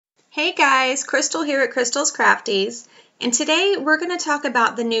Hey guys, Crystal here at Crystal's Crafties, and today we're going to talk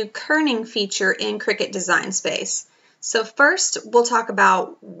about the new kerning feature in Cricut Design Space. So first we'll talk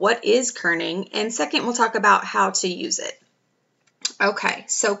about what is kerning, and second we'll talk about how to use it. Okay,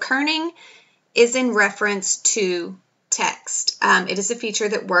 so kerning is in reference to text. It is a feature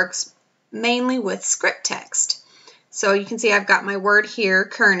that works mainly with script text. So you can see I've got my word here,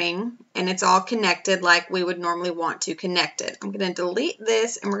 kerning, and it's all connected like we would normally want to connect it. I'm going to delete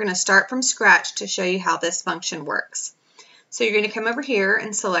this and we're going to start from scratch to show you how this function works. So you're going to come over here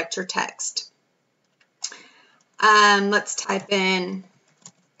and select your text. Let's type in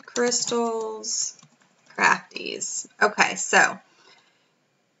Crystal's Crafties. Okay, so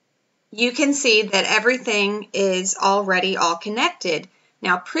you can see that everything is already all connected.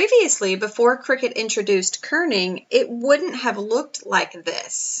 Now previously, before Cricut introduced kerning, it wouldn't have looked like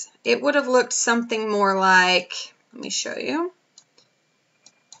this. It would have looked something more like, let me show you,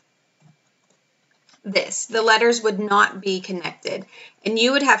 this. The letters would not be connected. And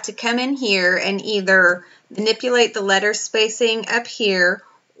you would have to come in here and either manipulate the letter spacing up here,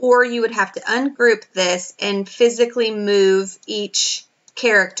 or you would have to ungroup this and physically move each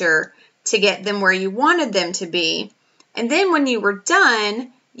character to get them where you wanted them to be. And then when you were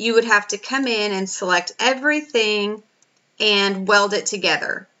done, you would have to come in and select everything and weld it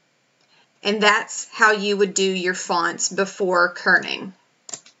together. And that's how you would do your fonts before kerning.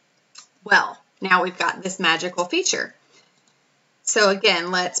 Well, now we've got this magical feature. So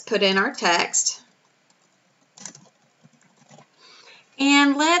again, let's put in our text.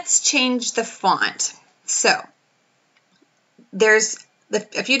 And let's change the font. So there's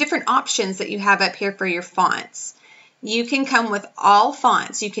a few different options that you have up here for your fonts. You can come with all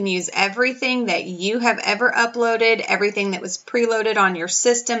fonts. You can use everything that you have ever uploaded, everything that was preloaded on your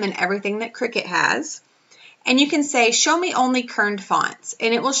system, and everything that Cricut has. And you can say, show me only kerned fonts,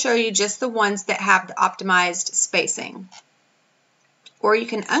 and it will show you just the ones that have the optimized spacing. Or you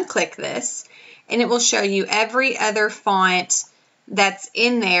can unclick this, and it will show you every other font that's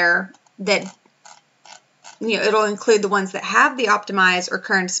in there that, it'll include the ones that have the optimized or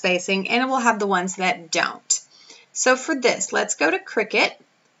kerned spacing, and it will have the ones that don't. So for this, let's go to Cricut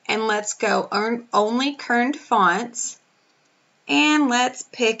and let's go only kerned fonts, and let's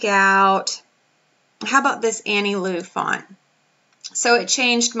pick out, how about this Annie Lou font? So it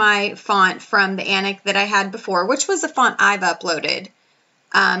changed my font from the Annick that I had before, which was a font I've uploaded,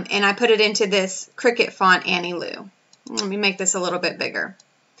 and I put it into this Cricut font Annie Lou. Let me make this a little bit bigger.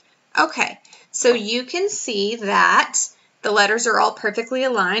 Okay, so you can see that the letters are all perfectly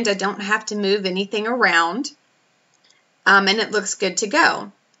aligned. I don't have to move anything around. And it looks good to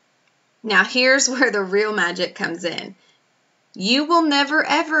go. Now here's where the real magic comes in. You will never,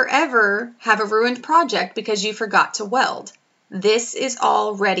 ever, ever have a ruined project because you forgot to weld. This is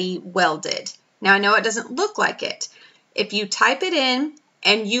already welded. Now I know it doesn't look like it. If you type it in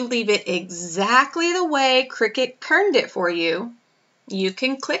and you leave it exactly the way Cricut kerned it for you, you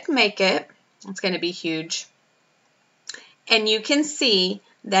can click Make It. It's going to be huge. And you can see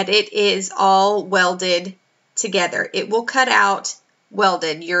that it is all welded together. It will cut out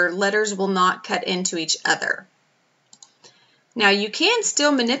welded. Your letters will not cut into each other. Now you can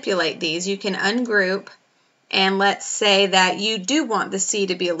still manipulate these. You can ungroup, and let's say that you do want the C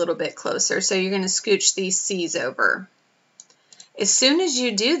to be a little bit closer, so you're going to scooch these C's over. As soon as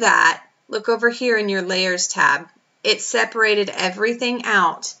you do that, look over here in your Layers tab. It separated everything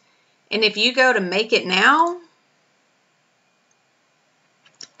out, and if you go to Make It Now,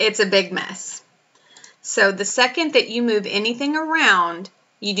 it's a big mess. So the second that you move anything around,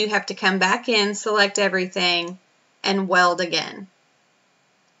 you do have to come back in, select everything, and weld again.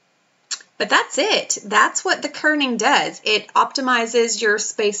 But that's it. That's what the kerning does. It optimizes your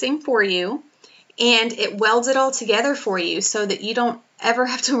spacing for you, and it welds it all together for you so that you don't ever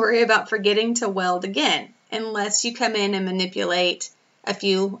have to worry about forgetting to weld again, unless you come in and manipulate a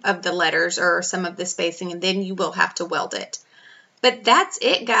few of the letters or some of the spacing, and then you will have to weld it. But that's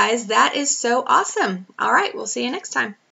it, guys. That is so awesome. All right, we'll see you next time.